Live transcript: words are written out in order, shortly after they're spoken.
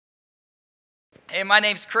Hey, my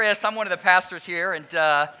name's Chris. I'm one of the pastors here. And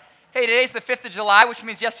hey, today's the 5th of July, which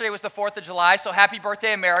means yesterday was the 4th of July. So happy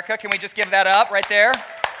birthday, America. Can we just give that up right there?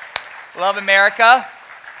 Love America.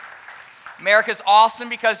 America's awesome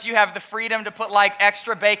because you have the freedom to put like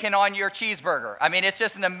extra bacon on your cheeseburger. I mean, it's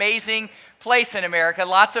just an amazing place in America.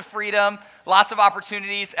 Lots of freedom, lots of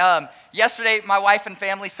opportunities. Yesterday, my wife and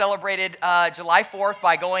family celebrated July 4th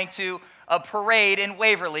by going to a parade in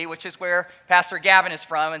Waverly, which is where Pastor Gavin is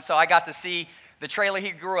from. And so I got to see the trailer he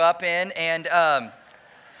grew up in, and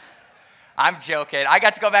I'm joking. I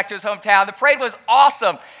got to go back to his hometown. The parade was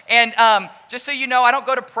awesome. And just so you know, I don't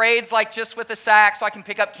go to parades like just with a sack so I can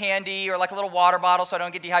pick up candy or like a little water bottle so I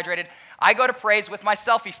don't get dehydrated. I go to parades with my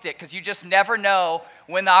selfie stick because you just never know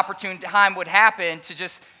when the opportune time would happen to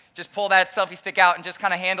just pull that selfie stick out and just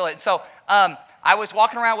kind of handle it. So I was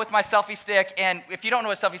walking around with my selfie stick, and if you don't know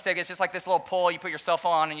what a selfie stick is, it's just like this little pole. You put your cell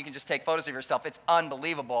phone on and you can just take photos of yourself. It's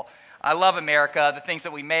unbelievable. I love America, the things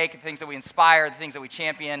that we make, the things that we inspire, the things that we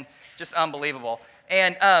champion, just unbelievable.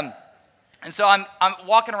 And so I'm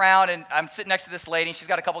walking around, and I'm sitting next to this lady, and she's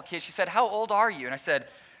got a couple kids. She said, "How old are you?" And I said,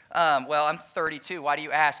 "Well, I'm 32. Why do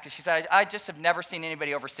you ask?" Because she said, I just have never seen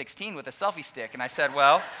anybody over 16 with a selfie stick. And I said,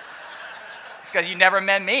 "Well, it's because you never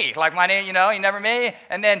met me. Like my name, you never met me."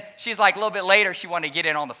 And then she's like, a little bit later, she wanted to get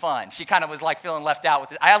in on the fun. She kind of was like feeling left out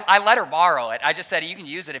with it. I let her borrow it. I just said, you can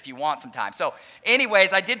use it if you want sometime. So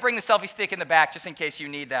anyways, I did bring the selfie stick in the back just in case you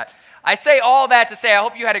need that. I say all that to say I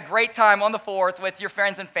hope you had a great time on the 4th with your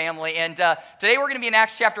friends and family. And today we're going to be in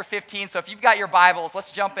Acts chapter 15. So if you've got your Bibles,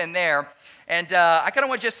 let's jump in there. And I kind of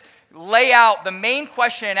want to just lay out the main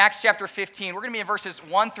question in Acts chapter 15. We're going to be in verses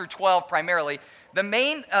 1 through 12 primarily. The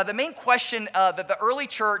main question that the early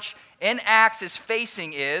church in Acts is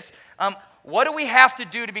facing is, what do we have to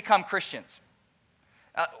do to become Christians?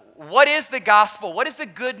 What is the gospel? What is the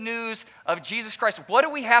good news of Jesus Christ? What do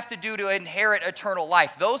we have to do to inherit eternal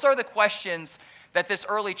life? Those are the questions that this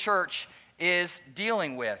early church is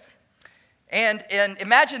dealing with. And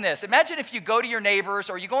imagine this. Imagine if you go to your neighbors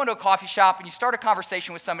or you go into a coffee shop and you start a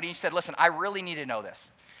conversation with somebody and you said, "Listen, I really need to know this.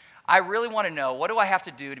 I really want to know, what do I have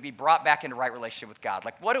to do to be brought back into right relationship with God?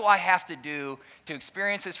 Like, what do I have to do to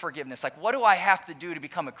experience His forgiveness? Like, what do I have to do to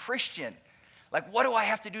become a Christian? Like, what do I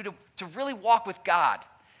have to do to really walk with God?"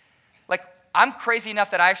 Like, I'm crazy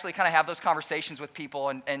enough that I actually kind of have those conversations with people,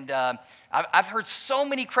 and I've heard so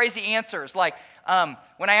many crazy answers. Like,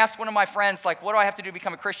 when I asked one of my friends, like, what do I have to do to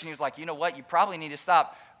become a Christian? He was like, "You know what? You probably need to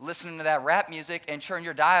stop listening to that rap music and turn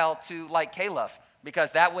your dial to, like, K-Love,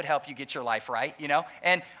 because that would help you get your life right,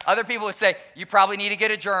 And other people would say, "You probably need to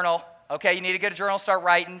get a journal. Okay, you need to get a journal, start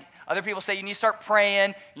writing." Other people say, "You need to start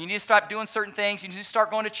praying. You need to stop doing certain things. You need to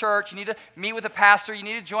start going to church. You need to meet with a pastor. You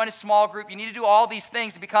need to join a small group. You need to do all these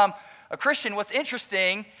things to become a Christian." What's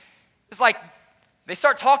interesting is, like, they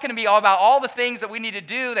start talking to me all about all the things that we need to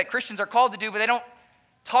do that Christians are called to do, but they don't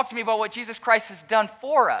talk to me about what Jesus Christ has done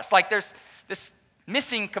for us. Like, there's this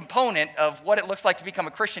missing component of what it looks like to become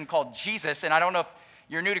a Christian called Jesus. And I don't know if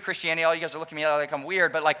you're new to Christianity. All you guys are looking at me like I'm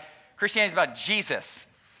weird, but like, Christianity is about Jesus.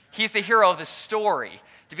 He's the hero of the story.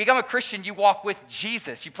 To become a Christian, you walk with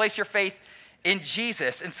Jesus. You place your faith in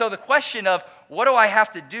Jesus. And so the question of, what do I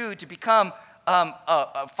have to do to become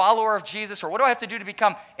a follower of Jesus, or what do I have to do to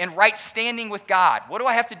become in right standing with God? What do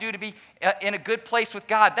I have to do to be in a good place with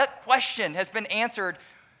God? That question has been answered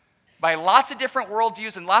by lots of different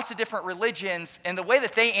worldviews and lots of different religions, and the way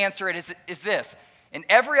that they answer it is this. In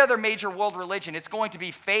every other major world religion, it's going to be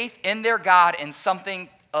faith in their God and something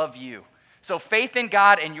of you. So faith in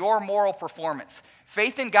God and your moral performance.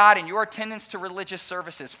 Faith in God and your attendance to religious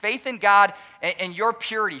services. Faith in God and your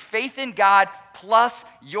purity. Faith in God plus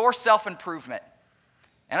your self-improvement.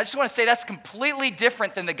 And I just want to say that's completely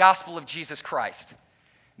different than the gospel of Jesus Christ.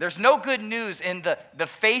 There's no good news in the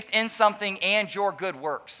faith in something and your good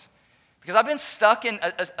works. Because I've been stuck in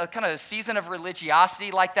a kind of a season of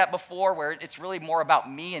religiosity like that before, where it's really more about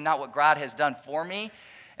me and not what God has done for me.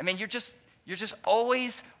 I mean, you're just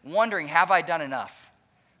always wondering, have I done enough?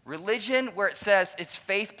 Religion, where it says it's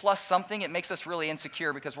faith plus something, it makes us really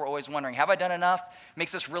insecure because we're always wondering, have I done enough? It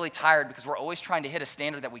makes us really tired because we're always trying to hit a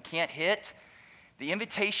standard that we can't hit. The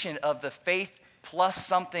invitation of the faith plus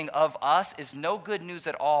something of us is no good news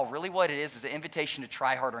at all. Really what it is an invitation to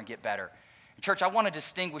try harder and get better. Church, I want to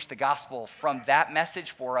distinguish the gospel from that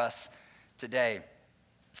message for us today.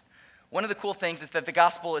 One of the cool things is that the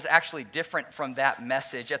gospel is actually different from that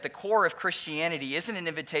message. At the core of Christianity isn't an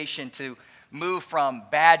invitation to move from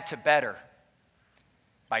bad to better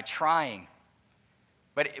by trying.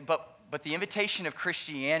 But the invitation of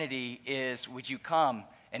Christianity is, would you come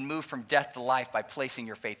and move from death to life by placing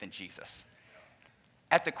your faith in Jesus?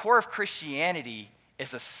 At the core of Christianity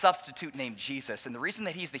is a substitute named Jesus. And the reason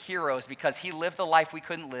that he's the hero is because he lived the life we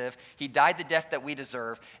couldn't live. He died the death that we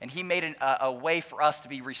deserve. And he made a way for us to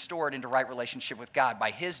be restored into right relationship with God by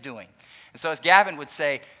his doing. And so as Gavin would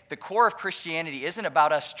say, the core of Christianity isn't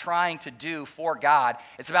about us trying to do for God.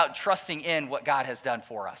 It's about trusting in what God has done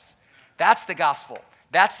for us. That's the gospel.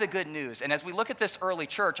 That's the good news. And as we look at this early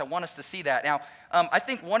church, I want us to see that. Now, I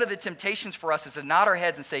think one of the temptations for us is to nod our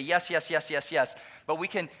heads and say, yes, yes, yes, yes, yes. But we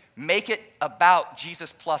can make it about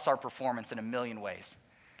Jesus plus our performance in a million ways.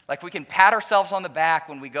 Like we can pat ourselves on the back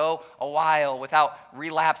when we go a while without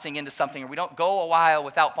relapsing into something, or we don't go a while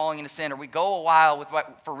without falling into sin, or we go a while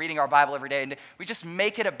for reading our Bible every day. And we just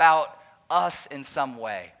make it about us in some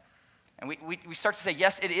way. And we start to say,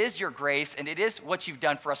 yes, it is your grace, and it is what you've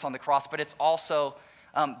done for us on the cross, but it's also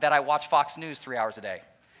that I watch Fox News 3 hours a day.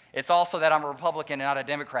 It's also that I'm a Republican and not a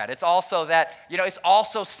Democrat. It's also that, it's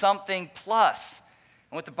also something plus.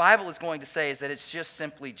 And what the Bible is going to say is that it's just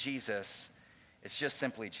simply Jesus. It's just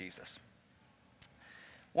simply Jesus.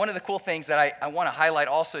 One of the cool things that I want to highlight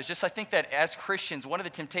also is just I think that as Christians, one of the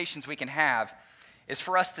temptations we can have is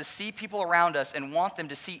for us to see people around us and want them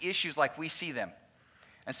to see issues like we see them.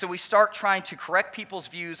 And so we start trying to correct people's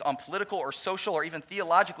views on political or social or even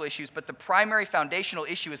theological issues, but the primary foundational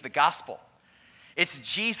issue is the gospel. It's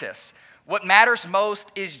Jesus. What matters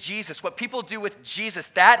most is Jesus. What people do with Jesus,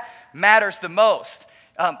 that matters the most.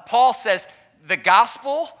 Paul says the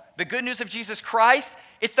gospel, the good news of Jesus Christ,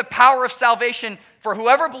 it's the power of salvation for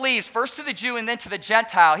whoever believes, first to the Jew and then to the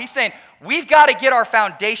Gentile. He's saying we've got to get our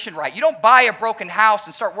foundation right. You don't buy a broken house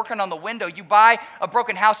and start working on the window. You buy a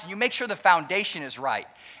broken house and you make sure the foundation is right.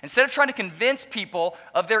 Instead of trying to convince people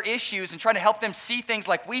of their issues and trying to help them see things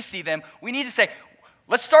like we see them, we need to say,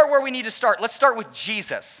 let's start where we need to start. Let's start with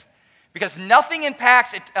Jesus. Because nothing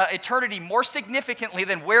impacts eternity more significantly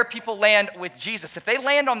than where people land with Jesus. If they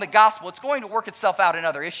land on the gospel, it's going to work itself out in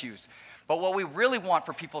other issues. But what we really want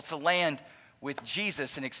for people is to land with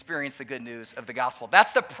Jesus and experience the good news of the gospel.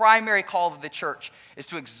 That's the primary call of the church, is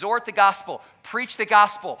to exhort the gospel, preach the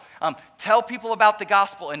gospel, tell people about the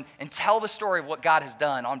gospel, and tell the story of what God has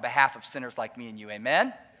done on behalf of sinners like me and you.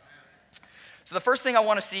 Amen? So the first thing I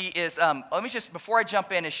want to see is, let me just, before I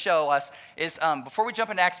jump in and show us, is before we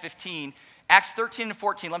jump into Acts 15, Acts 13 and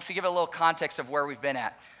 14, let me give it a little context of where we've been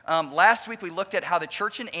at. Last week we looked at how the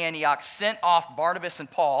church in Antioch sent off Barnabas and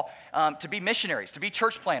Paul to be missionaries, to be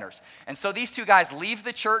church planters. And so these two guys leave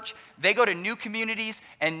the church, they go to new communities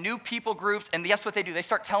and new people groups, and guess what they do? They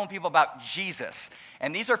start telling people about Jesus.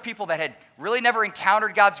 And these are people that had really never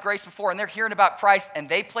encountered God's grace before, and they're hearing about Christ, and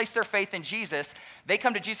they place their faith in Jesus. They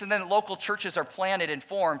come to Jesus, and then local churches are planted and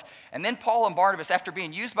formed. And then Paul and Barnabas, after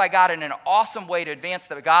being used by God in an awesome way to advance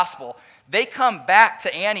the gospel, they come back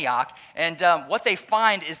to Antioch, and what they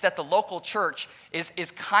find is that the local church is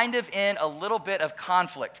kind of in a little bit of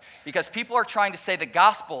conflict, because people are trying to say the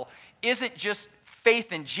gospel isn't just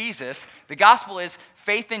faith in Jesus. The gospel is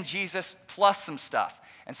faith in Jesus plus some stuff.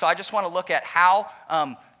 And so I just want to look at how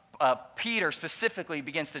Peter specifically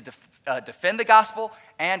begins to defend the gospel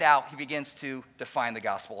and how he begins to define the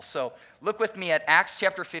gospel. So look with me at Acts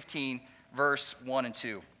chapter 15, verse 1 and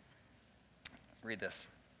 2. Read this.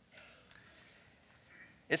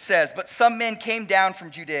 It says, "But some men came down from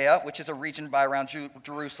Judea, which is a region by around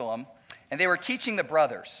Jerusalem, and they were teaching the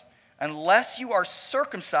brothers, 'Unless you are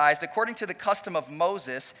circumcised according to the custom of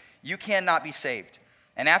Moses, you cannot be saved.'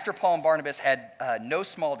 And after Paul and Barnabas had no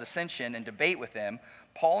small dissension and debate with them,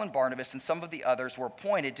 Paul and Barnabas and some of the others were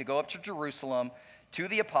appointed to go up to Jerusalem to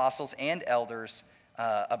the apostles and elders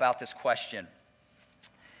about this question."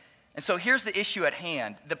 And so here's the issue at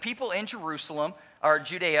hand. The people in Jerusalem, or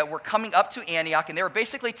Judea, were coming up to Antioch, and they were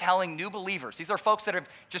basically telling new believers. These are folks that have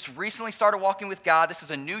just recently started walking with God. This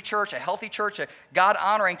is a new church, a healthy church, a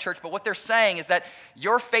God-honoring church. But what they're saying is that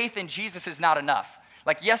your faith in Jesus is not enough.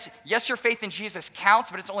 Like, yes, your faith in Jesus counts,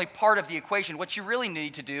 but it's only part of the equation. What you really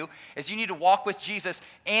need to do is you need to walk with Jesus,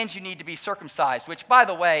 and you need to be circumcised, which, by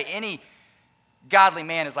the way, any godly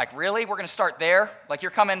man is like, really? We're going to start there? Like, you're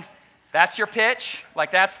coming, that's your pitch? Like,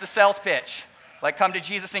 that's the sales pitch. Like, come to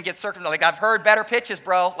Jesus and get circumcised. Like, I've heard better pitches,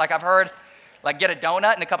 bro. Like, I've heard, like, get a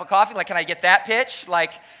donut and a cup of coffee. Like, can I get that pitch?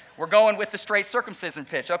 Like, we're going with the straight circumcision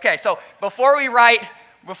pitch. Okay, so before we write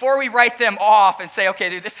them off and say, okay,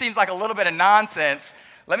 dude, this seems like a little bit of nonsense,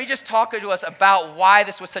 let me just talk to us about why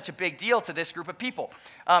this was such a big deal to this group of people.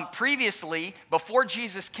 Previously, before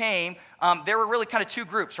Jesus came, there were really kind of two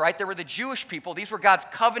groups, right? There were the Jewish people. These were God's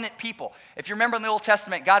covenant people. If you remember in the Old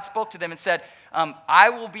Testament, God spoke to them and said, I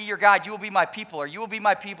will be your God, you will be my people, or you will be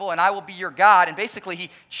my people, and I will be your God. And basically, he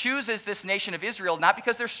chooses this nation of Israel, not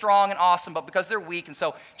because they're strong and awesome, but because they're weak. And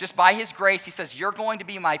so just by his grace, he says, you're going to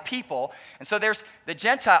be my people. And so there's the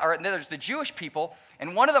there's the Jewish people,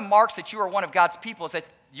 and one of the marks that you are one of God's people is that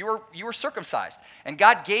you were circumcised. And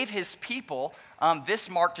God gave his people this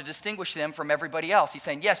mark to distinguish them from everybody else. He's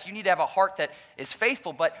saying, yes, you need to have a heart that is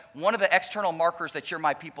faithful, but one of the external markers that you're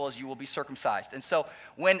my people is you will be circumcised. And so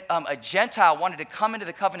when a Gentile wanted to come into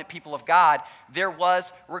the covenant people of God, there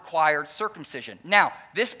was required circumcision. Now,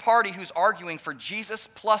 this party who's arguing for Jesus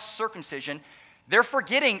plus circumcision, they're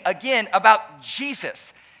forgetting again about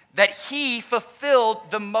Jesus, that he fulfilled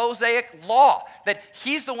the Mosaic law, that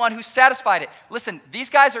he's the one who satisfied it. Listen, these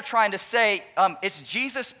guys are trying to say it's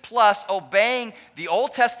Jesus plus obeying the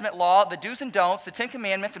Old Testament law, the do's and don'ts, the 10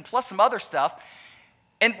 Commandments, and plus some other stuff.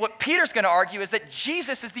 And what Peter's going to argue is that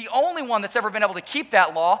Jesus is the only one that's ever been able to keep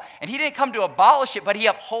that law, and he didn't come to abolish it, but he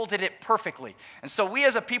upholded it perfectly. And so we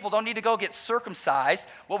as a people don't need to go get circumcised.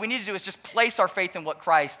 What we need to do is just place our faith in what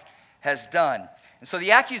Christ has done. And so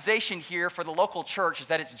the accusation here for the local church is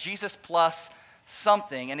that it's Jesus plus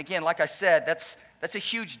something. And again, like I said, that's a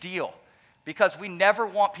huge deal because we never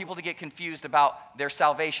want people to get confused about their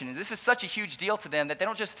salvation. And this is such a huge deal to them that they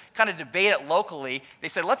don't just kind of debate it locally. They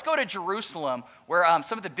said, let's go to Jerusalem where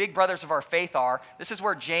some of the big brothers of our faith are. This is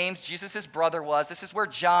where James, Jesus' brother, was. This is where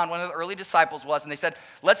John, one of the early disciples, was. And they said,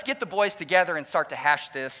 let's get the boys together and start to hash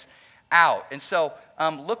this out. And so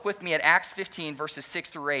look with me at Acts 15, verses 6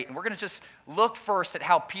 through 8. And we're going to just look first at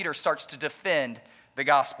how Peter starts to defend the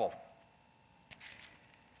gospel.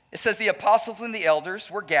 It says, the apostles and the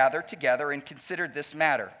elders were gathered together and considered this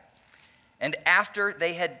matter. And after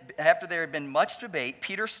there had been much debate,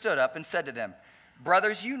 Peter stood up and said to them,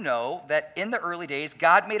 brothers, you know that in the early days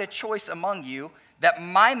God made a choice among you that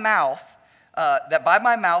by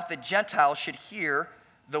my mouth the Gentiles should hear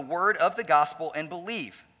the word of the gospel and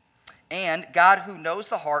believe. And God, who knows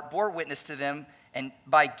the heart, bore witness to them, and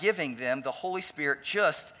by giving them the Holy Spirit,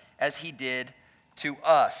 just as he did to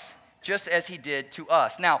us. Just as he did to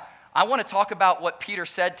us. Now, I want to talk about what Peter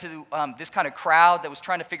said to this kind of crowd that was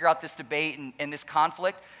trying to figure out this debate and this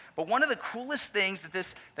conflict. But one of the coolest things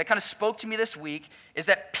that kind of spoke to me this week is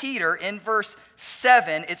that Peter, in verse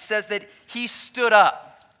 7, it says that he stood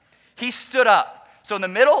up. He stood up. So in the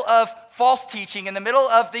middle of false teaching, in the middle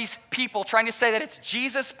of these people trying to say that it's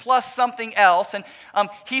Jesus plus something else, and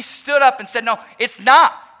he stood up and said, no, it's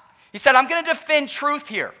not. He said, I'm going to defend truth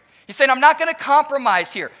here. He said, I'm not going to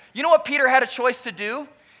compromise here. You know what Peter had a choice to do?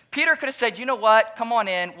 Peter could have said, you know what, come on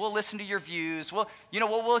in, we'll listen to your views,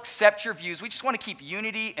 we'll accept your views. We just want to keep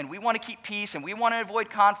unity, and we want to keep peace, and we want to avoid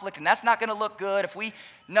conflict, and that's not going to look good if we,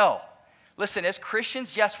 no. Listen, as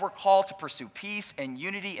Christians, yes, we're called to pursue peace and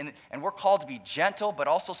unity, and we're called to be gentle, but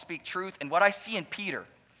also speak truth. And what I see in Peter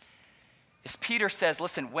is Peter says,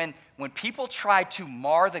 listen, when people try to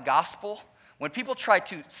mar the gospel, when people try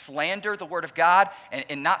to slander the word of God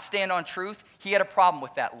and not stand on truth, he had a problem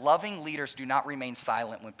with that. Loving leaders do not remain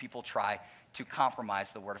silent when people try to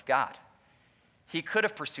compromise the word of God. He could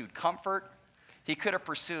have pursued comfort. He could have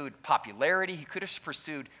pursued popularity. He could have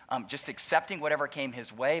pursued just accepting whatever came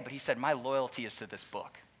his way. But he said, my loyalty is to this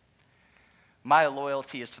book. My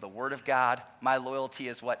loyalty is to the word of God. My loyalty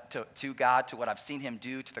is to God, to what I've seen him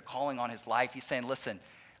do, to the calling on his life. He's saying, listen,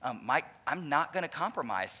 I'm not going to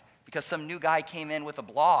compromise because some new guy came in with a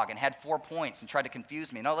blog and had 4 points and tried to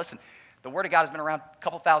confuse me. No, listen, the word of God has been around a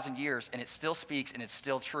couple thousand years, and it still speaks, and it's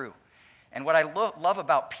still true. And what I love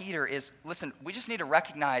about Peter is, listen, we just need to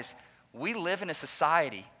recognize we live in a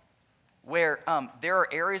society where there are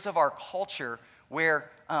areas of our culture where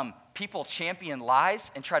people champion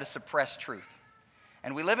lies and try to suppress truth.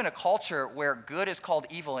 And we live in a culture where good is called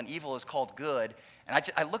evil and evil is called good.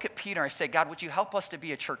 And I look at Peter and I say, God, would you help us to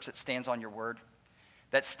be a church that stands on your word,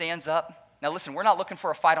 that stands up? Now listen, we're not looking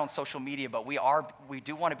for a fight on social media, but we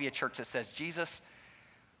do want to be a church that says, Jesus,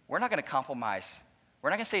 we're not going to compromise. We're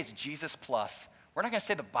not going to say it's Jesus plus. We're not going to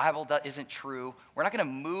say the Bible isn't true. We're not going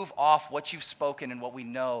to move off what you've spoken and what we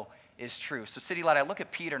know is true. So Citylight, I look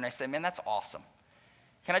at Peter and I say, man, that's awesome.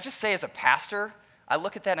 Can I just say as a pastor, I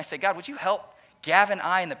look at that and I say, God, would you help Gavin,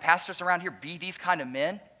 I, and the pastors around here be these kind of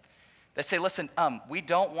men that say, listen, we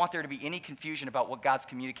don't want there to be any confusion about what God's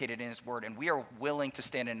communicated in his word, and we are willing to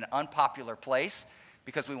stand in an unpopular place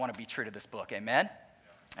because we want to be true to this book. Amen?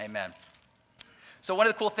 Yeah. Amen. So one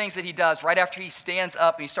of the cool things that he does right after he stands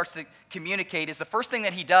up and he starts to communicate is the first thing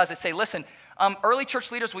that he does is say, listen, early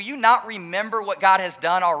church leaders, will you not remember what God has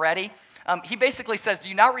done already? He basically says, do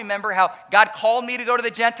you not remember how God called me to go to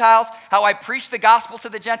the Gentiles, how I preached the gospel to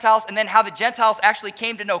the Gentiles, and then how the Gentiles actually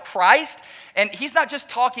came to know Christ? And he's not just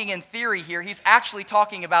talking in theory here, he's actually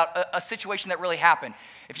talking about a situation that really happened.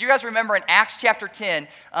 If you guys remember in Acts chapter 10,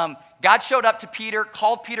 God showed up to Peter,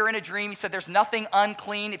 called Peter in a dream. He said, there's nothing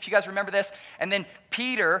unclean, if you guys remember this. And then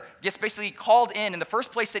Peter gets basically called in, and the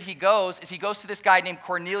first place that he goes is he goes to this guy named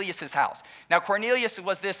Cornelius' house. Now, Cornelius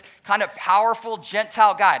was this kind of powerful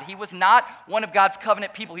Gentile guy. He was not one of God's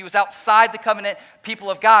covenant people. He was outside the covenant people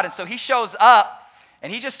of God. And so he shows up,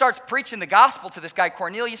 and he just starts preaching the gospel to this guy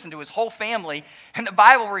Cornelius and to his whole family. And the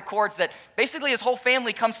Bible records that basically his whole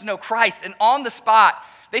family comes to know Christ. And on the spot,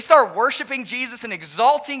 they start worshiping Jesus and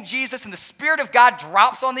exalting Jesus, and the Spirit of God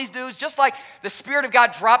drops on these dudes, just like the Spirit of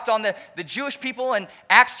God dropped on the Jewish people in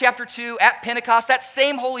Acts chapter 2 at Pentecost. That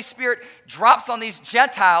same Holy Spirit drops on these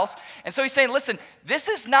Gentiles. And so he's saying, listen, this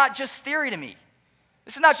is not just theory to me.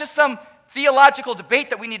 This is not just some theological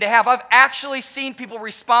debate that we need to have. I've actually seen people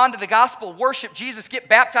respond to the gospel, worship Jesus, get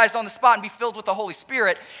baptized on the spot, and be filled with the Holy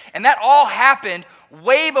Spirit. And that all happened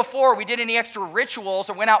way before we did any extra rituals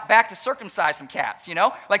or went out back to circumcise some cats, you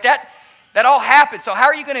know? Like that all happened. So how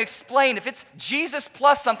are you going to explain, if it's Jesus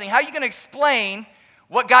plus something, how are you going to explain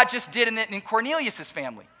what God just did in Cornelius'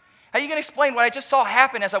 family? How are you going to explain what I just saw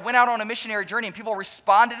happen as I went out on a missionary journey and people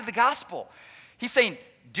responded to the gospel? He's saying,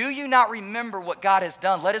 do you not remember what God has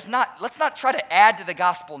done? Let's not try to add to the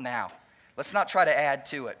gospel now. Let's not try to add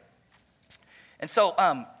to it. And so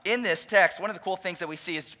in this text, one of the cool things that we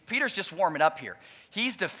see is Peter's just warming up here.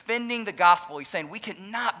 He's defending the gospel. He's saying we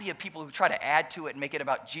cannot be a people who try to add to it and make it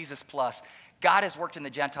about Jesus plus. God has worked in the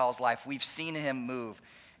Gentiles' life. We've seen him move.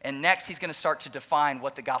 And next, he's going to start to define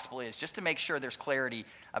what the gospel is, just to make sure there's clarity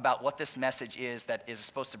about what this message is that is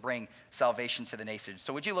supposed to bring salvation to the nations.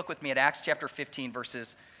 So would you look with me at Acts chapter 15,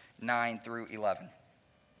 verses 9 through 11.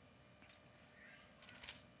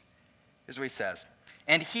 Here's what he says.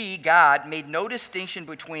 And he, God, made no distinction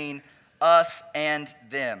between us and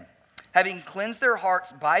them, having cleansed their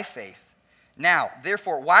hearts by faith. Now,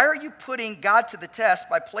 therefore, why are you putting God to the test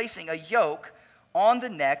by placing a yoke on the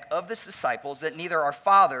neck of the disciples that neither our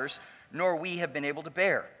fathers nor we have been able to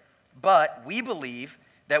bear? But we believe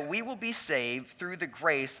that we will be saved through the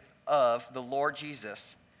grace of the Lord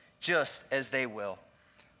Jesus, just as they will.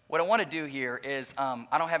 What I want to do here is,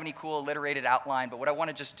 I don't have any cool alliterated outline, but what I want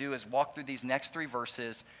to just do is walk through these next three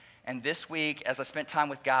verses. And this week, as I spent time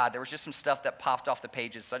with God, there was just some stuff that popped off the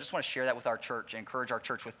pages. So I just want to share that with our church and encourage our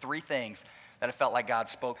church with three things that I felt like God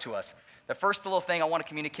spoke to us. The first little thing I want to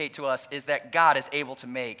communicate to us is that God is able to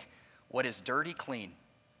make what is dirty clean.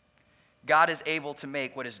 God is able to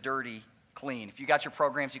make what is dirty clean. If you got your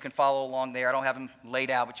programs, you can follow along there. I don't have them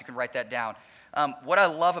laid out, but you can write that down. What I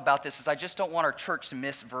love about this is I just don't want our church to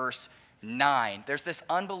miss verse 9. There's this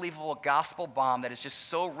unbelievable gospel bomb that is just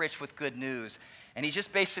so rich with good news. And he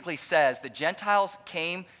just basically says the Gentiles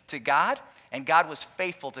came to God, and God was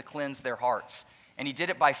faithful to cleanse their hearts. And he did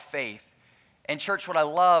it by faith. And church, what I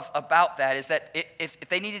love about that is that if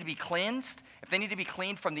they needed to be cleansed, if they need to be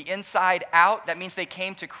cleaned from the inside out, that means they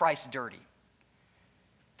came to Christ dirty.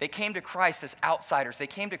 They came to Christ as outsiders. They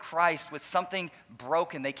came to Christ with something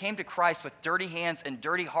broken. They came to Christ with dirty hands and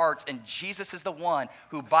dirty hearts, and Jesus is the one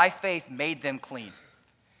who by faith made them clean.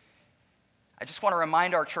 I just want to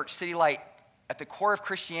remind our church, Citylight, at the core of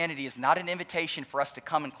Christianity is not an invitation for us to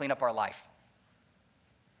come and clean up our life.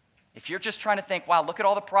 If you're just trying to think, wow, look at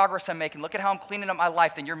all the progress I'm making, look at how I'm cleaning up my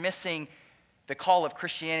life, then you're missing the call of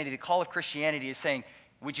Christianity. The call of Christianity is saying,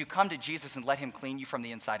 would you come to Jesus and let him clean you from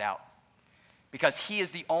the inside out? Because he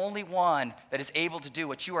is the only one that is able to do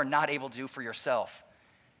what you are not able to do for yourself.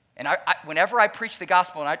 And whenever I preach the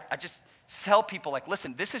gospel, and I just tell people, like,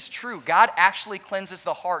 listen, this is true. God actually cleanses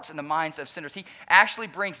the hearts and the minds of sinners. He actually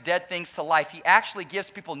brings dead things to life. He actually gives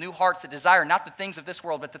people new hearts that desire not the things of this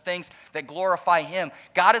world, but the things that glorify him.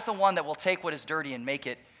 God is the one that will take what is dirty and make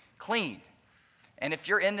it clean. And if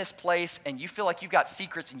you're in this place and you feel like you've got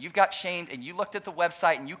secrets and you've got shamed and you looked at the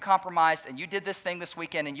website and you compromised and you did this thing this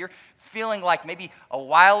weekend and you're feeling like maybe a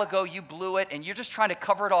while ago you blew it and you're just trying to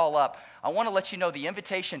cover it all up, I want to let you know the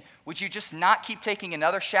invitation. Would you just not keep taking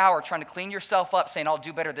another shower trying to clean yourself up saying, I'll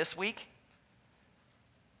do better this week?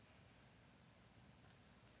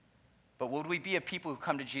 But would we be a people who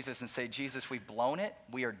come to Jesus and say, Jesus, we've blown it,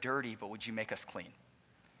 we are dirty, but would you make us clean?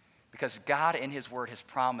 Because God in his word has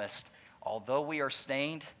promised, although we are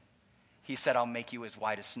stained, he said, I'll make you as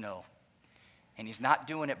white as snow. And he's not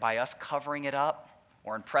doing it by us covering it up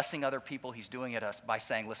or impressing other people. He's doing it by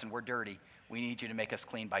saying, listen, we're dirty. We need you to make us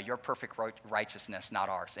clean by your perfect righteousness, not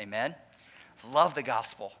ours. Amen? Love the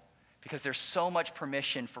gospel because there's so much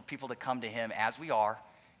permission for people to come to him as we are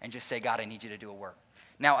and just say, God, I need you to do a work.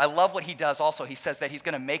 Now, I love what he does also. He says that he's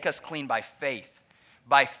going to make us clean by faith.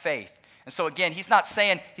 By faith. And so again, he's not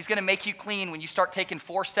saying he's going to make you clean when you start taking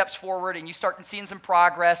 4 steps forward and you start seeing some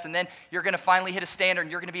progress, and then you're going to finally hit a standard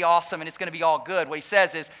and you're going to be awesome and it's going to be all good. What he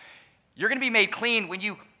says is you're going to be made clean when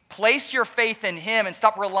you place your faith in him and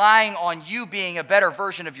stop relying on you being a better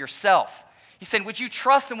version of yourself. He said, would you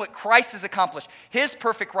trust in what Christ has accomplished? His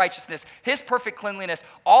perfect righteousness, his perfect cleanliness,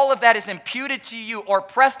 all of that is imputed to you or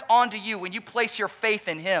pressed onto you when you place your faith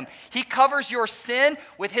in him. He covers your sin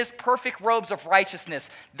with his perfect robes of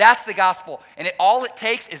righteousness. That's the gospel. And all it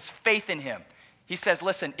takes is faith in him. He says,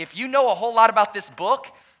 listen, if you know a whole lot about this book,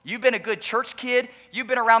 you've been a good church kid, you've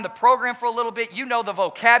been around the program for a little bit, you know the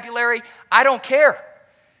vocabulary, I don't care.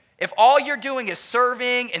 If all you're doing is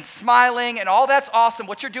serving and smiling and all that's awesome,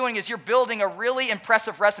 what you're doing is you're building a really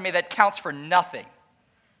impressive resume that counts for nothing.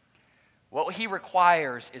 What he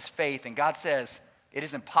requires is faith, and God says it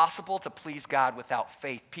is impossible to please God without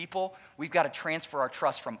faith. People, we've got to transfer our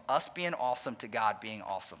trust from us being awesome to God being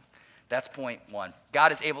awesome. That's point 1.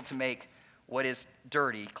 God is able to make what is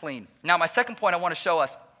dirty clean. Now, my second point I want to show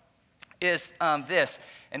us is this,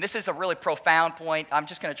 and this is a really profound point. I'm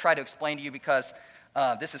just going to try to explain to you because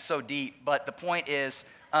this is so deep, but the point is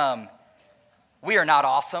we are not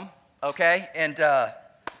awesome, okay? And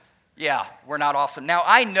yeah, we're not awesome. Now,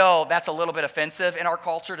 I know that's a little bit offensive in our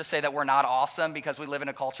culture to say that we're not awesome because we live in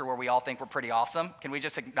a culture where we all think we're pretty awesome. Can we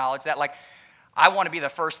just acknowledge that? Like, I want to be the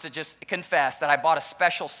first to just confess that I bought a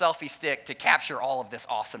special selfie stick to capture all of this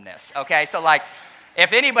awesomeness, okay? So, like,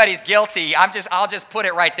 if anybody's guilty, I'll just put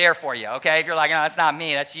it right there for you, okay? If you're like, no, that's not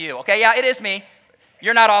me, that's you. Okay, yeah, it is me.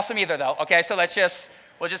 You're not awesome either, though, okay? So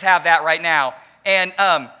we'll just have that right now. And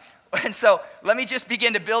so let me just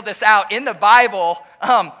begin to build this out. In the Bible,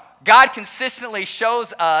 God consistently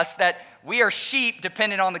shows us that we are sheep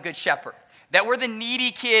dependent on the good shepherd. That we're the needy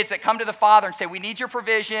kids that come to the Father and say, we need your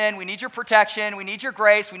provision, we need your protection, we need your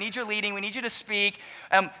grace, we need your leading, we need you to speak.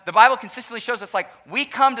 The Bible consistently shows us, like, we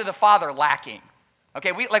come to the Father lacking.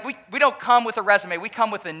 Okay, we don't come with a resume, we come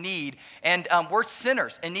with a need, and we're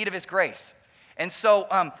sinners in need of his grace. And so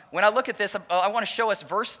when I look at this, I want to show us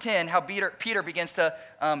verse 10, how Peter begins to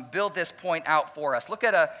build this point out for us. Look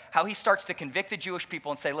at how he starts to convict the Jewish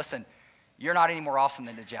people and say, listen, you're not any more awesome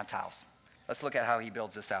than the Gentiles. Let's look at how he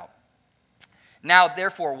builds this out. Now,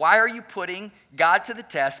 therefore, why are you putting God to the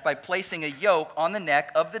test by placing a yoke on the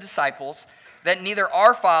neck of the disciples that neither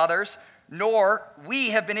our fathers nor we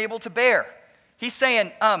have been able to bear? He's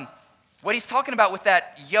saying, what he's talking about with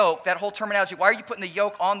that yoke, that whole terminology, why are you putting the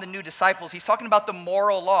yoke on the new disciples? He's talking about the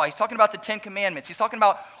moral law. He's talking about the 10 Commandments. He's talking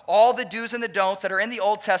about all the do's and the don'ts that are in the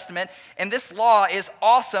Old Testament. And this law is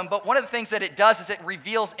awesome, but one of the things that it does is it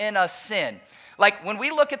reveals in us sin. Like when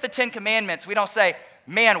we look at the 10 Commandments, we don't say,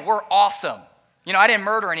 man, we're awesome. You know, I didn't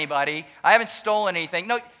murder anybody. I haven't stolen anything.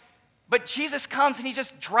 No, but Jesus comes and he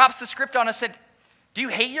just drops the script on us and said, do you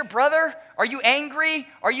hate your brother? Are you angry?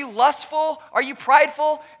 Are you lustful? Are you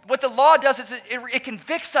prideful? What the law does is it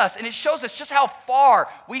convicts us and it shows us just how far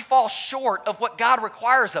we fall short of what God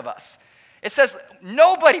requires of us. It says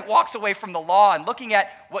nobody walks away from the law and looking at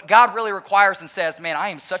what God really requires and says, man, I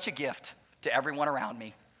am such a gift to everyone around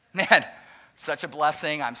me. Man, such a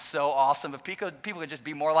blessing. I'm so awesome. If people could just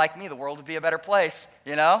be more like me, the world would be a better place,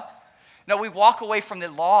 you know? No, we walk away from the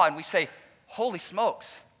law and we say, holy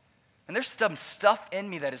smokes. And there's some stuff in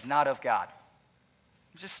me that is not of God.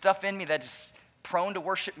 There's just stuff in me that is prone to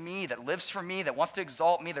worship me, that lives for me, that wants to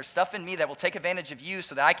exalt me. There's stuff in me that will take advantage of you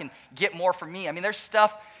so that I can get more from me. I mean, there's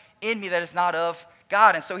stuff in me that is not of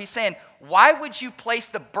God. And so he's saying, why would you place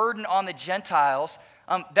the burden on the Gentiles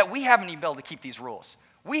that we haven't even been able to keep these rules?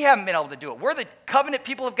 We haven't been able to do it. We're the covenant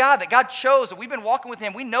people of God that God chose, and we've been walking with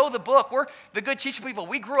him. We know the book. We're the good teaching people.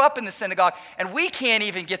 We grew up in the synagogue, and we can't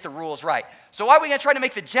even get the rules right. So why are we going to try to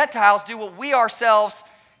make the Gentiles do what we ourselves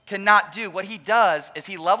cannot do? What he does is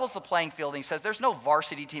he levels the playing field, and he says there's no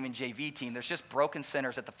varsity team and JV team. There's just broken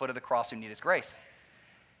sinners at the foot of the cross who need his grace.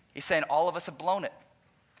 He's saying all of us have blown it.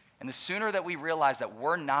 And the sooner that we realize that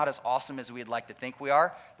we're not as awesome as we'd like to think we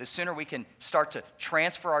are, the sooner we can start to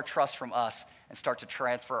transfer our trust from us and start to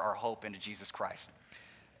transfer our hope into Jesus Christ.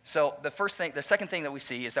 So the second thing that we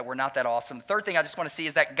see is that we're not that awesome. The third thing I just want to see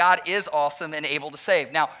is that God is awesome and able to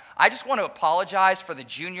save. Now, I just want to apologize for the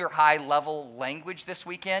junior high level language this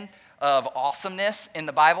weekend of awesomeness in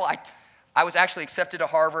the Bible. I was actually accepted to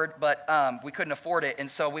Harvard, but we couldn't afford it, and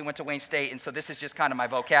so we went to Wayne State, and so this is just kind of my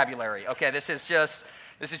vocabulary. Okay, this is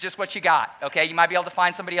just what you got. Okay, you might be able to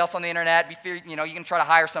find somebody else on the internet. You can try to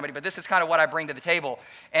hire somebody, but this is kind of what I bring to the table.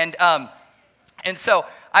 And so,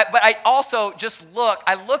 I also just look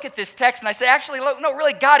at this text and I say, actually, no,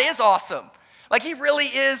 really, God is awesome. Like he really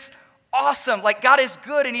is awesome. Like God is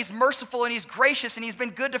good and he's merciful and he's gracious and he's been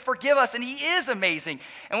good to forgive us and he is amazing.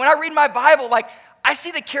 And when I read my Bible, like I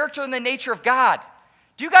see the character and the nature of God.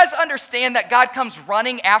 Do you guys understand that God comes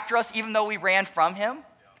running after us even though we ran from him?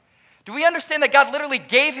 Do we understand that God literally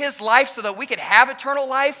gave his life so that we could have eternal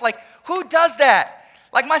life? Like, who does that?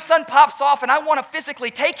 Like, my son pops off and I want to physically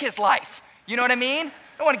take his life. You know what I mean?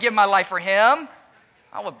 I don't want to give my life for him.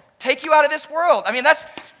 I will take you out of this world. I mean,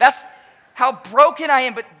 that's how broken I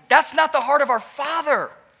am, but that's not the heart of our Father.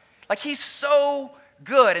 Like, he's so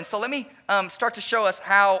good. And so let me start to show us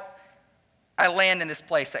how I land in this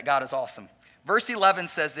place that God is awesome. Verse 11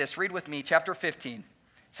 says this. Read with me, chapter 15. It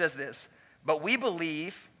says this. But we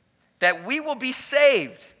believe that we will be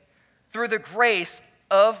saved through the grace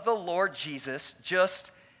of the Lord Jesus,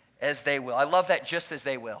 just as they will. I love that, just as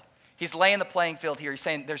they will. He's laying the playing field here. He's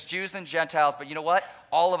saying there's Jews and Gentiles, but you know what?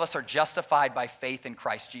 All of us are justified by faith in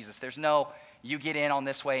Christ Jesus. There's no, you get in on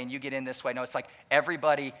this way and you get in this way. No, it's like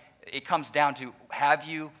everybody, it comes down to, have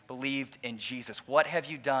you believed in Jesus? What have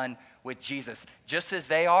you done with Jesus? Just as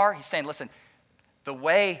they are, he's saying, listen, the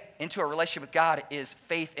way into a relationship with God is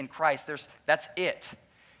faith in Christ. That's it.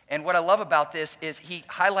 And what I love about this is he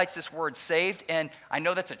highlights this word saved, and I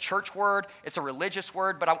know that's a church word, it's a religious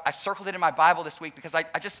word, but I circled it in my Bible this week because I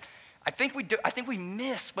think we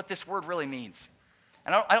miss what this word really means.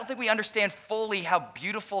 And I don't think we understand fully how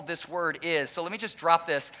beautiful this word is. So let me just drop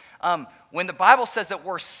this. When the Bible says that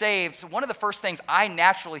we're saved, so one of the first things I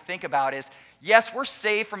naturally think about is, yes, we're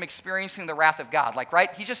saved from experiencing the wrath of God. Like,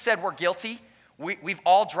 right? He just said we're guilty. We've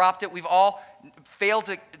all dropped it. We've all failed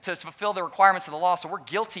to fulfill the requirements of the law. So we're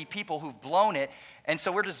guilty people who've blown it. And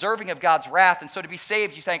so we're deserving of God's wrath. And so to be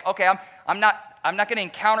saved, you think, okay, I'm not going to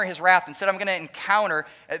encounter his wrath. Instead, I'm going to encounter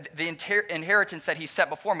the inheritance that he set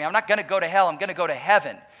before me. I'm not going to go to hell. I'm going to go to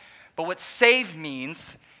heaven. But what saved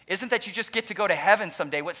means isn't that you just get to go to heaven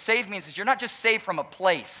someday. What saved means is you're not just saved from a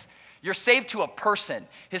place. You're saved to a person.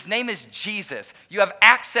 His name is Jesus. You have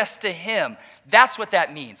access to him. That's what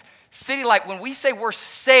that means. Citylight, when we say we're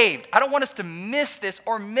saved, I don't want us to miss this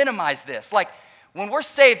or minimize this. Like, when we're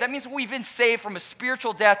saved, that means we've been saved from a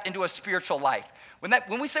spiritual death into a spiritual life.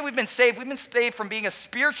 When we say we've been saved from being a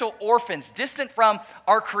spiritual orphans, distant from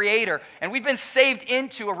our Creator, and we've been saved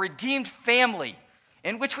into a redeemed family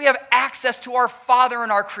in which we have access to our Father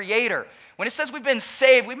and our Creator. When it says we've been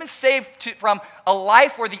saved from a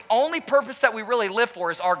life where the only purpose that we really live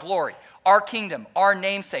for is our glory, our kingdom, our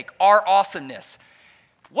namesake, our awesomeness.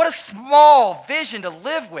 What a small vision to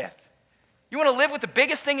live with. You want to live with the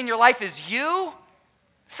biggest thing in your life is you?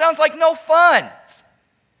 Sounds like no fun.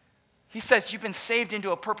 He says you've been saved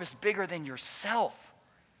into a purpose bigger than yourself.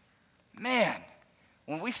 Man,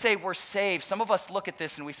 when we say we're saved, some of us look at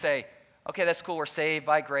this and we say, okay, that's cool, we're saved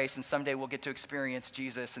by grace and someday we'll get to experience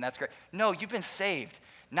Jesus and that's great. No, you've been saved,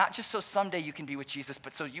 not just so someday you can be with Jesus,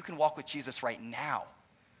 but so you can walk with Jesus right now.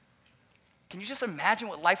 Can you just imagine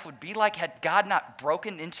what life would be like had God not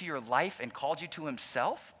broken into your life and called you to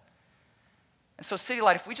himself? And so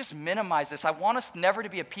Citylight, if we just minimize this, I want us never to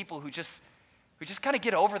be a people who just kind of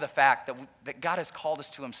get over the fact that God has called us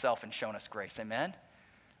to himself and shown us grace. Amen?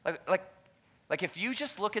 Like if you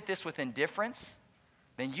just look at this with indifference,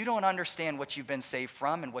 then you don't understand what you've been saved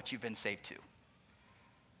from and what you've been saved to.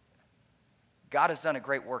 God has done a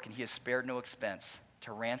great work and he has spared no expense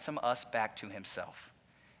to ransom us back to himself.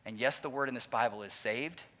 And yes, the word in this Bible is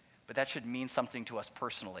saved, but that should mean something to us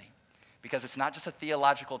personally. Because it's not just a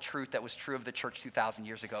theological truth that was true of the church 2,000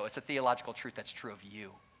 years ago. It's a theological truth that's true of you.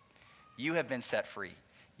 You have been set free.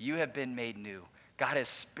 You have been made new. God has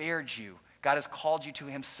spared you. God has called you to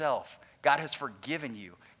himself. God has forgiven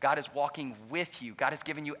you. God is walking with you. God has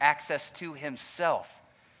given you access to himself.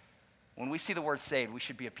 When we see the word saved, we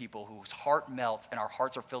should be a people whose heart melts and our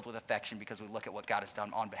hearts are filled with affection because we look at what God has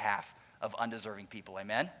done on behalf of undeserving people.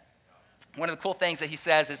 Amen? One of the cool things that he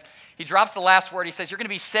says is he drops the last word. He says, you're going to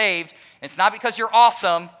be saved. And it's not because you're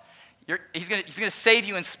awesome. He's going to save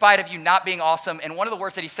you in spite of you not being awesome. And one of the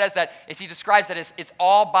words that he says that is he describes that as it's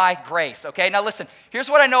all by grace. Okay, now listen, here's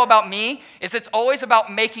what I know about me is it's always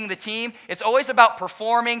about making the team. It's always about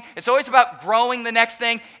performing. It's always about growing the next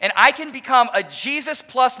thing. And I can become a Jesus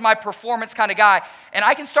plus my performance kind of guy. And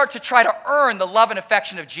I can start to try to earn the love and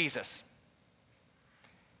affection of Jesus.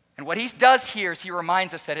 And what he does here is he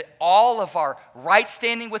reminds us that all of our right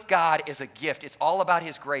standing with God is a gift. It's all about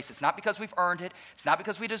his grace. It's not because we've earned it. It's not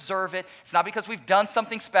because we deserve it. It's not because we've done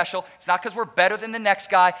something special. It's not because we're better than the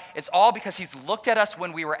next guy. It's all because he's looked at us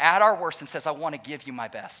when we were at our worst and says, I want to give you my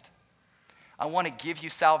best. I want to give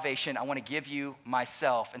you salvation. I want to give you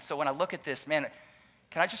myself. And so when I look at this, man,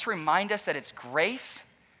 can I just remind us that it's grace?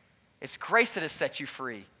 It's grace that has set you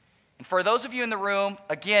free. And for those of you in the room,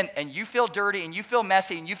 again, and you feel dirty and you feel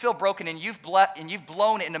messy and you feel broken and you've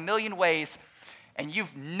blown it in a million ways, and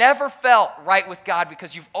you've never felt right with God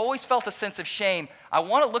because you've always felt a sense of shame, I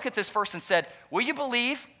want to look at this verse and said, will you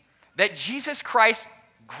believe that Jesus Christ's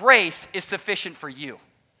grace is sufficient for you?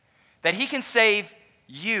 That he can save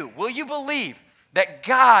you? Will you believe that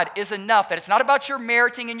God is enough, that it's not about your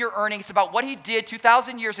meriting and your earning, it's about what he did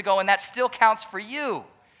 2,000 years ago, and that still counts for you?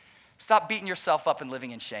 Stop beating yourself up and living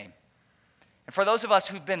in shame. And for those of us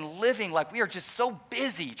who've been living like we are just so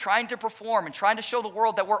busy trying to perform and trying to show the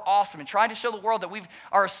world that we're awesome and trying to show the world that we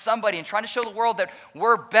are somebody and trying to show the world that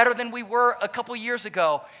we're better than we were a couple years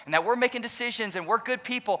ago and that we're making decisions and we're good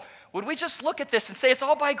people, would we just look at this and say it's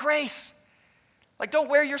all by grace? Like, don't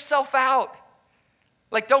wear yourself out.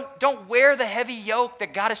 Like, don't wear the heavy yoke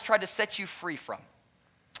that God has tried to set you free from.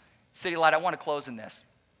 Citylight, I want to close in this.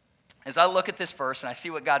 As I look at this verse and I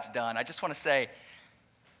see what God's done, I just want to say,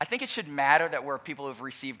 I think it should matter that we're people who've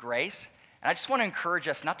received grace. And I just want to encourage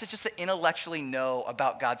us not to just intellectually know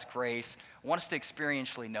about God's grace. I want us to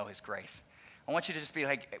experientially know his grace. I want you to just be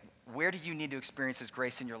like, where do you need to experience his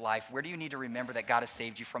grace in your life? Where do you need to remember that God has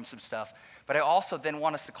saved you from some stuff? But I also then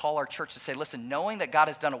want us to call our church to say, listen, knowing that God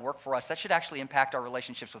has done a work for us, that should actually impact our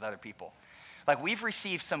relationships with other people. Like, we've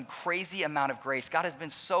received some crazy amount of grace. God has been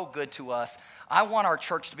so good to us. I want our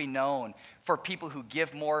church to be known for people who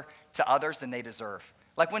give more to others than they deserve.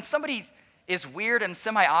 Like, when somebody is weird and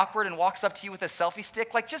semi-awkward and walks up to you with a selfie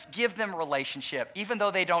stick, like, just give them a relationship, even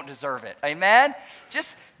though they don't deserve it. Amen?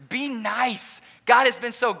 Just be nice. God has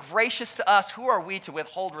been so gracious to us. Who are we to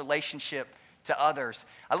withhold relationship to others?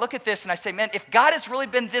 I look at this and I say, man, if God has really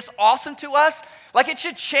been this awesome to us, like, it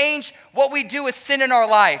should change what we do with sin in our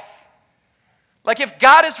life. Like, if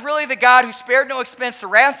God is really the God who spared no expense to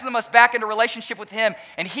ransom us back into relationship with him,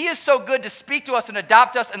 and he is so good to speak to us and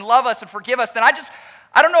adopt us and love us and forgive us, then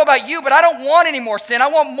I don't know about you, but I don't want any more sin. I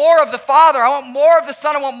want more of the Father. I want more of the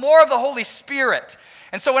Son. I want more of the Holy Spirit.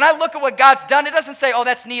 And so when I look at what God's done, it doesn't say, oh,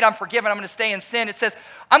 that's neat, I'm forgiven, I'm going to stay in sin. It says,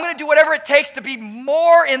 I'm going to do whatever it takes to be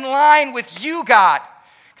more in line with you, God,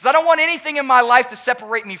 because I don't want anything in my life to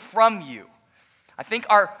separate me from you. I think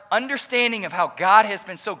our understanding of how God has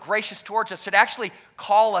been so gracious towards us should actually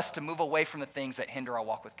call us to move away from the things that hinder our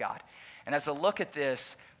walk with God. And as I look at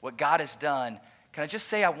this, what God has done, can I just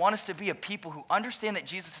say I want us to be a people who understand that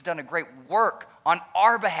Jesus has done a great work on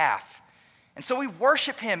our behalf. And so we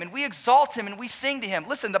worship him and we exalt him and we sing to him.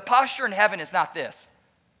 Listen, the posture in heaven is not this.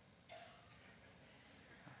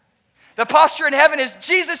 The posture in heaven is,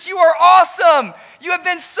 Jesus, you are awesome. You have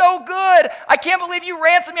been so good. I can't believe you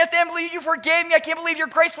ransomed me. I can't believe you forgave me. I can't believe your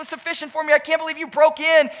grace was sufficient for me. I can't believe you broke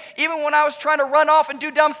in even when I was trying to run off and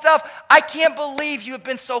do dumb stuff. I can't believe you have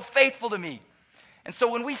been so faithful to me. And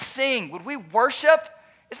so when we sing, when we worship,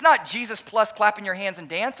 it's not Jesus plus clapping your hands and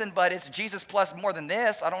dancing, but it's Jesus plus more than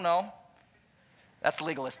this. I don't know. That's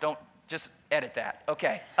legalist. Don't just edit that.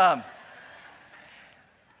 Okay.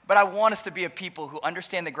 But I want us to be a people who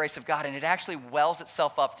understand the grace of God, and it actually wells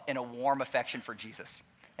itself up in a warm affection for Jesus.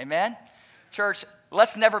 Amen? Church,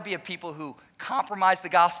 let's never be a people who compromise the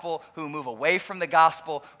gospel, who move away from the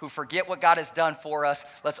gospel, who forget what God has done for us.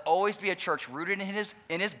 Let's always be a church rooted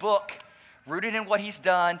in his book, rooted in what he's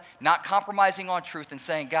done, not compromising on truth, and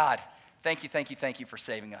saying, God, thank you for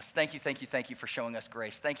saving us. Thank you for showing us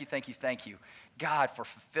grace. Thank you, God, for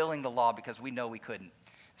fulfilling the law because we know we couldn't.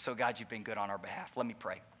 So, God, you've been good on our behalf. Let me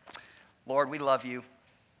pray. Lord, we love you,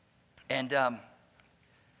 and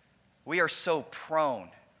we are so prone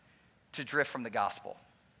to drift from the gospel.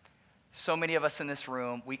 So many of us in this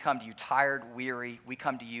room, we come to you tired, weary. We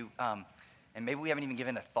come to you, and maybe we haven't even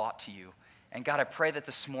given a thought to you. And God, I pray that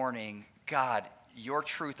this morning, God, your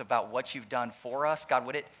truth about what you've done for us, God,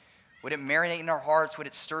 would it marinate in our hearts? Would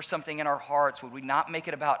it stir something in our hearts? Would we not make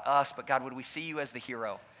it about us, but God, would we see you as the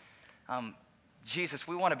hero? Jesus,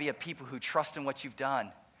 we want to be a people who trust in what you've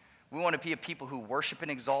done. We want to be a people who worship and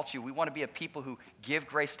exalt you. We want to be a people who give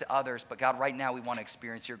grace to others. But God, right now we want to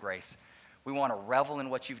experience your grace. We want to revel in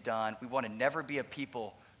what you've done. We want to never be a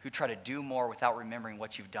people who try to do more without remembering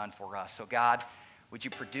what you've done for us. So God, would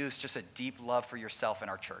you produce just a deep love for yourself in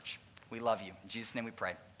our church? We love you. In Jesus' name we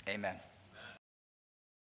pray. Amen.